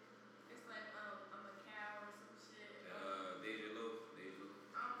retarded? It's like, I'm a cow or some shit. Deja Loaf.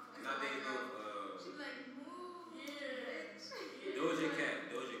 I'm Not Deja Loaf. She be like, move, Yeah. bitch. Doja Cat.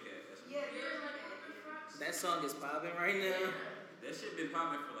 That's Yeah, Yeah, like, what the fuck? That song is popping right now. That shit been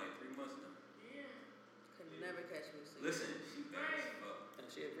popping for like 3 months now. Yeah. Could never catch me singing. Listen, she bad as fuck. Oh,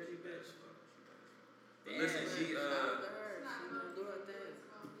 she a pretty bitch. But listen, she Shout out to her. She gonna do her thing.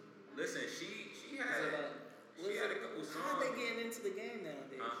 listen, she So, had like, she had a couple songs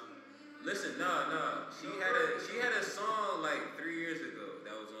No. She had a song like 3 years ago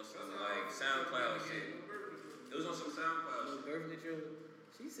that was on some like SoundCloud shit. It was on some SoundCloud shit. Birth control.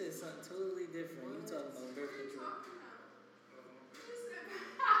 She said something totally different. You talking about birth control?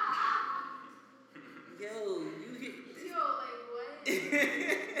 Yo, you hit. Yo, like what?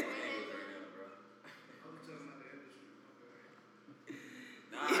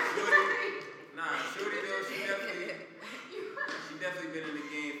 Shorty though, she definitely been in the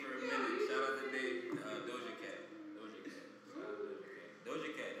game for a minute. Shout out to Doja Cat. Doja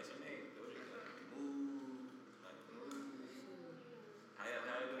Cat, that's her name. Doja Cat. Ooh. Like, how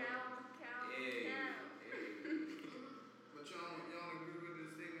you doing? Yeah. But you don't agree with the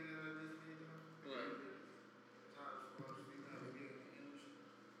statement that I just made, though? What? As far as females getting in the industry.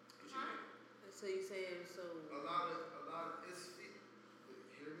 So you saying so? A lot of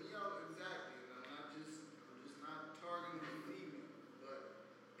hear me out exactly. And I'm just not targeting the female, but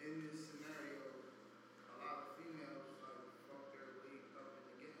in this scenario, a lot of females like fuck their way up in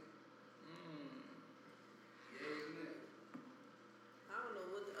the game. Yeah, man. I don't know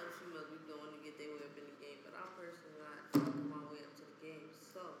what the other females be doing to get their way up in the game, but I'm personally not fucking my way up to the game,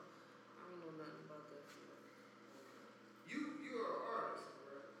 so I don't know nothing about that female. You are an artist,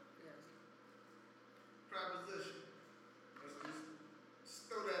 right? Yes. Proposition. Let's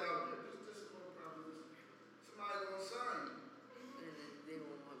just throw that out there. Just a little proposition. Somebody gonna sign you. And then they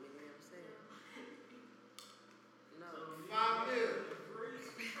won't want me, you know what I'm saying? No. 5 mil.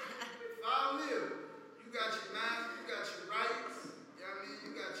 5 mil. You got your math, you got your rights. You know what I mean?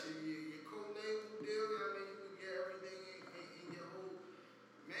 You got your co-label deal. You know what I mean? You can get everything in your whole.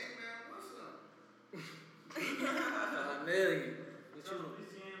 Man, what's up? 5 million. What So you?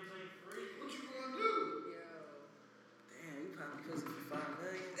 these jams ain't free. What you gonna do? Yo. Damn, you popping pussy for 5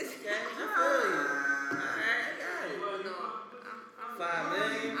 million? Okay, I feel you. Alright, I got it. Well, no, I'm 5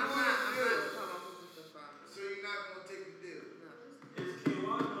 million. I'm not talking about pussy for 5 So you're not gonna take the deal? No. Is KY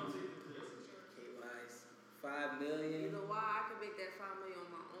gonna take the pill? KY's 5 million. You know why I can make that 5 million on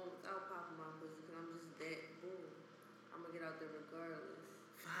my own without popping my pussy? Because I'm just that boom. I'm gonna get out there regardless.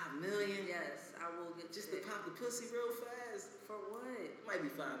 5 million? Yes, I will get Just that. to pop the pussy real fast? For what? It might be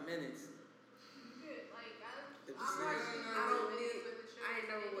 5 minutes. Good. Like, If I'm it's already I don't need. I ain't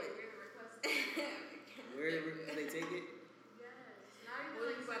never wait. Where do they take it? Yes. Not even What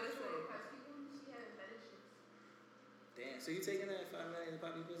like you about to sexual say? requests. People she having fetishes. Damn, so you taking that 5 million to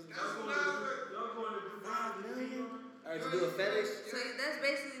pop your pussy? Y'all going to do 5 million? Alright, to do a fetish? So that's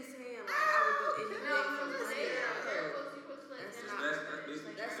basically saying like I would do anything No, for I'm just money. saying. That's not.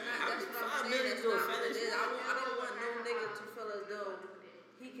 basically That's trying not. to- That's what 5 I'm saying. million That's to a not what it fetish? is. I don't want no nigga to feel as though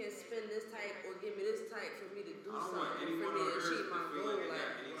he can spend this type or give me this type for me to do I don't want something for anyone me on to earth achieve to my feel goal. like they Like,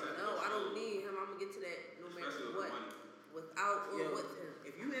 got any type no, of I don't control. need him. I'm gonna get to that no matter Especially with what, money. without or Yo, with him.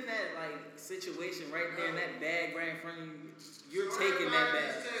 if you in that like situation right there in that bag right in front of you, you're taking that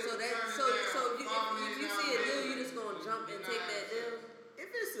bag. So that so if you see a deal, you just gonna jump and take that deal. If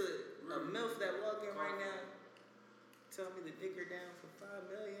it's a MILF that walk in right now, tell me to dick her down for 5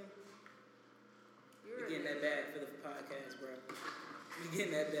 million, You're we getting that bag for the podcast, bro. We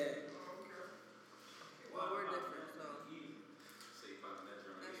getting that bag. Well, we're different, so Say popping that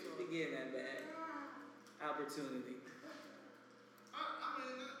joint. that's We all. getting that bag. Opportunity. I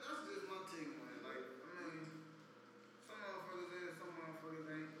mean, that's just my take on it. Like, I mean, some motherfuckers in, some motherfuckers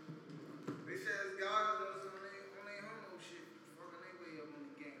ain't. They say it's guys that's on they homo shit, fucking they way up on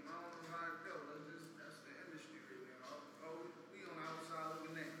the game. I don't know how it go. That's the industry right now. We on the outside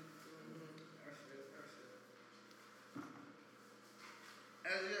looking in. That's it.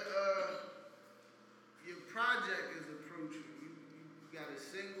 As your project is approaching, you got a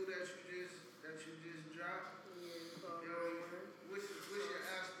single that you just dropped. Yeah, it's called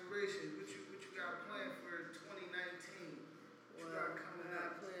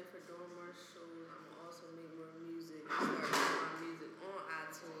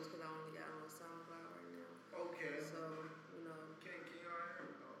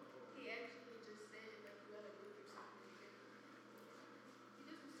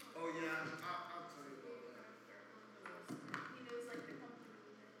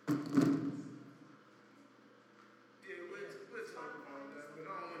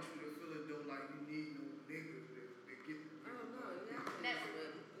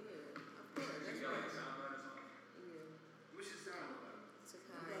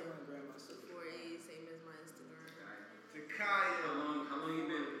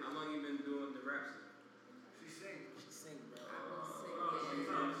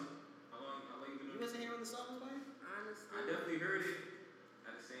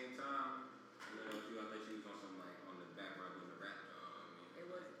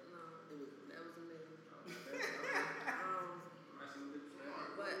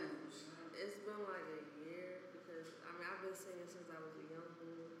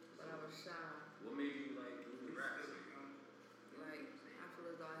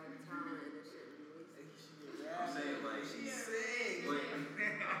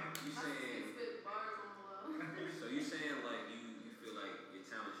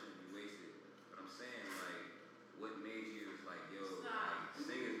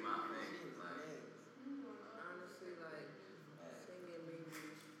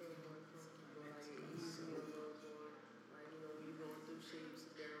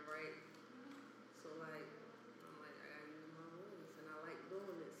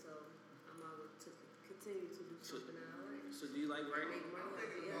continue to do something that I like. So do you like writing? Make money out of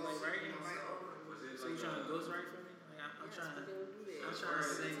it. You like writing? Was it So you like, trying to ghostwrite for me? Like, I'm Yes, trying we're to. gonna do that. I'm trying to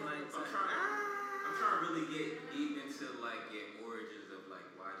sing like. I'm trying to really get deep into like your origins of like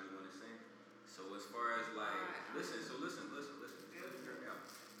why you want to sing. So as far as like, listen. Hear me out.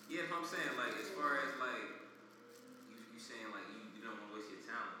 Yeah, what I'm saying, like as far as like you saying like you don't want to waste your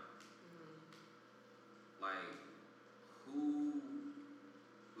talent. Like who,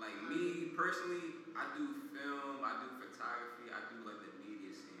 like me personally, I do film, I do photography, I do like the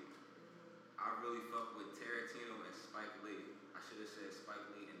media scene. I really fuck with Tarantino and Spike Lee. I should have said Spike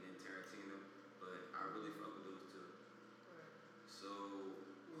Lee and then Tarantino, but I really fuck with those two. So,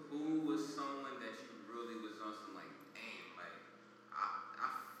 who was someone that you really was on some like, damn, like,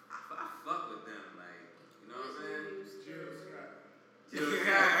 I fuck with them, like, you know what I'm saying? Jill Scott.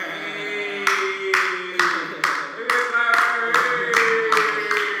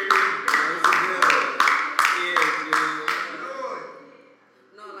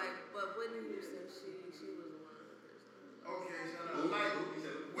 No, like, but Whitney Houston, she was one of the first. Okay, so like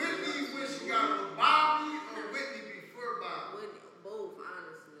Whitney when she got with Bobby or Whitney before Bobby? Whitney, both,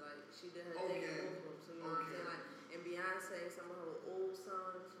 honestly. Like, she did her thing in both of them. So, you know what I'm saying? Like, and Beyonce, some of her old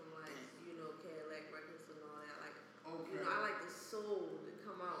songs from, like, you know, Cadillac Records and all that. Like, you know, I like the soul to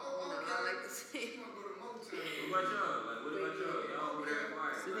come out. You know, I like to sing. You wanna go to Motown? What about y'all? Like, what about y'all? Y'all over there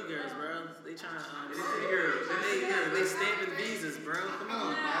quiet. City girls, bro. They trying to. City girls. They stamping visas, bro. Come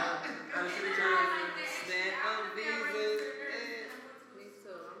on, man. City girls. Stamp on visas. Me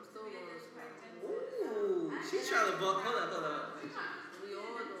too. I'm still going to school. Ooh, she trying to boss. Hold up. We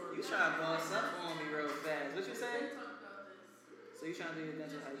all doing You trying to boss up on me real fast. What you say? So you trying to do your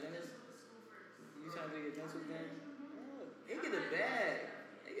dental hygienist? You trying to do your dental thing? Oh, they get a bag.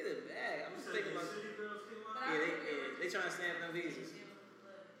 I'm just thinking about. Yeah, they trying to stamp them visas.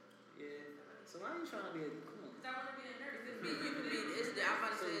 Yeah. So why are you trying to be a? Come on. You can be, I'm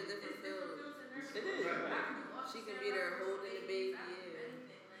about to say it's different field. It is. Right? She can be there holding the baby, yeah.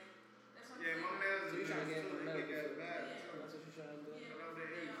 Yeah, my man's So you trying to get too, in the they medical got field? bad. That's what you trying to do? Around the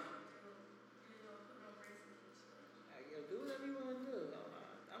age. Yo, do whatever you want to do.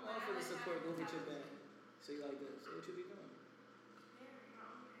 I'm all for the support. Go get your bag. So you like this? So what you be doing?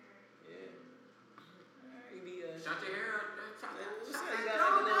 Yeah. Alright, you be Shut your hair up. what's that? You got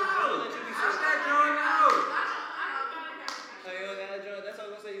like a little drill that you be How's that saying? going out? Oh, you don't got a drill? That's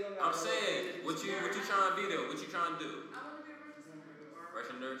all I'm gonna say. You don't got. I'm saying, what you trying to be though? What you trying to do?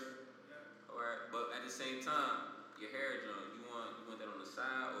 Russian nurse. Alright, but at the same time, your hair joint, you want that on the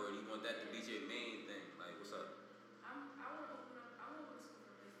side, or you want that to be your main thing? Like, what's up?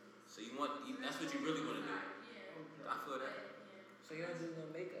 So you want, that's what you really want to do. I feel that. So you don't do no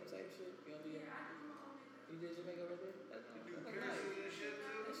makeup type shit? You don't do your. You did your makeup right there? That look nice. Piercings and shit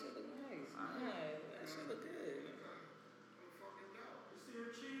too? That shit look nice. Yeah, that shit look good.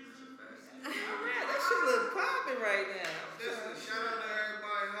 Alright, that shit look popping right now. Listen, shout out to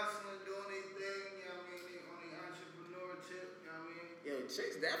everybody hustling, doing their thing, you know what I mean? They on the entrepreneur tip, you know what I mean? Yo,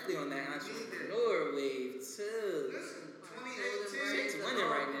 Chick's definitely on that entrepreneur wave too. Listen, 2018. Chick's winning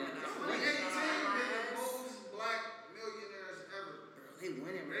right now. 2018 been the most black millionaires ever. Bro, they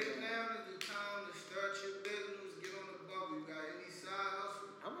winning right Right now. now is the time to start your business, get on the bubble. You got any side hustle?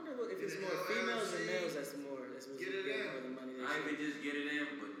 I wonder if it's more females or males that's supposed Get to it get in. more the money they I should. even just get it in,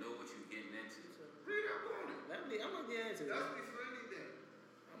 but know what you're getting into. Read up on it. I'm gonna get into That's that. before anything.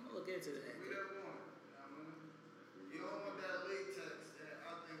 I'm gonna look into that. Read up on it. You know what I mean? You don't want that latex, that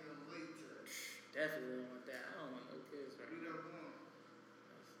I think of latex. Definitely don't want that. I don't want no kids right Read now. up on it.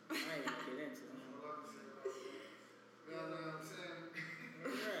 I ain't gonna get into it. That's all I can say about that. You know what I'm saying?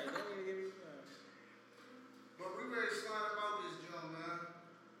 Right, don't even give me. But we ready to slide about this joint, man.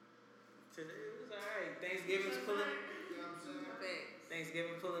 Today it was alright. Thanksgiving's pulling. You know what I'm saying?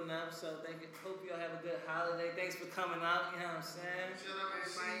 Thanksgiving pulling up, so hope y'all have a good holiday. Thanks for coming out. You know what I'm saying? Shout out to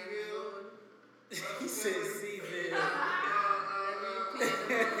Seaville. He said Seaville.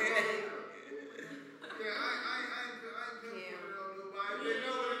 Yeah, I ain't been putting it on nobody. They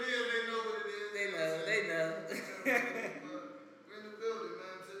know what it is. They know. We're in the building,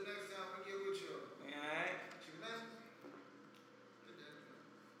 man. Until next time, we get with y'all. Alright.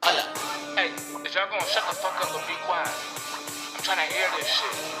 Hey, if y'all gonna shut the fuck up or be quiet, I'm trying to hear this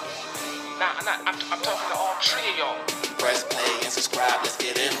shit. Nah, I'm talking to all three of y'all. Press play and subscribe, let's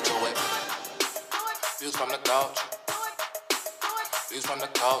get into it. Views from the culture. Views from the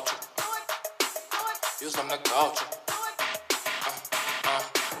culture. Views from the culture.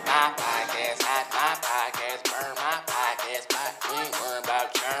 My podcast, hot my podcast, burn my podcast, we ain't worried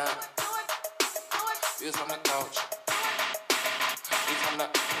about churn. Views from the culture. My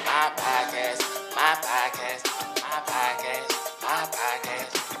podcast, my podcast, my podcast, my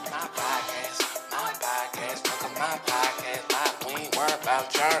podcast, my podcast, my podcast, my podcast. We ain't worried about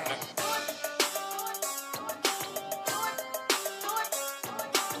churning.